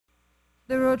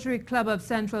The Rotary Club of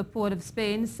Central Port of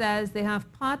Spain says they have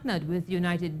partnered with the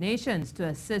United Nations to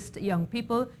assist young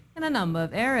people in a number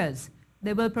of areas.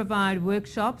 They will provide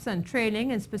workshops and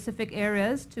training in specific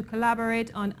areas to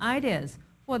collaborate on ideas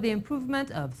for the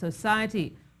improvement of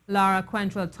society. Lara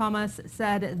Quentrall-Thomas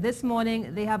said this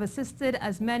morning they have assisted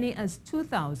as many as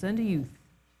 2,000 youth.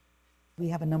 We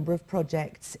have a number of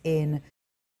projects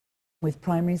with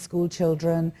primary school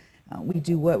children. We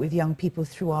do work with young people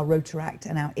through our Rotaract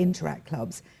and our Interact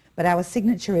clubs. But our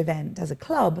signature event as a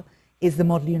club is the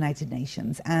Model United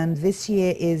Nations. And this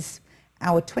year is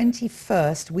our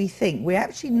 21st, we think. We're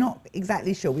actually not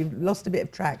exactly sure. We've lost a bit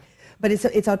of track. But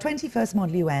it's our 21st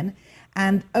Model UN.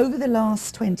 And over the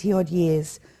last 20-odd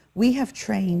years, we have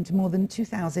trained more than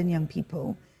 2,000 young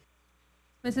people.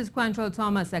 Mrs.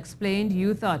 Quentrall-Thomas explained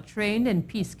youth are trained in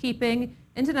peacekeeping,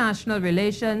 international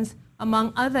relations,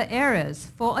 among other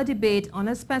areas, for a debate on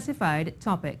a specified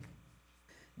topic.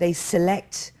 They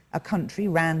select a country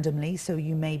randomly, so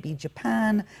you may be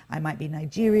Japan, I might be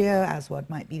Nigeria, Aswad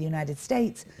might be the United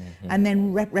States, and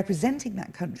then representing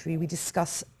that country, we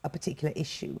discuss a particular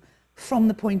issue from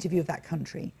the point of view of that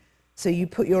country. So you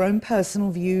put your own personal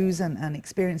views and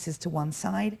experiences to one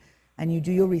side, and you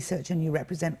do your research and you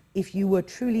represent. If you were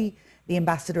truly the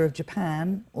ambassador of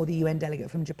Japan or the UN delegate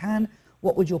from Japan,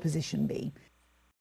 what would your position be?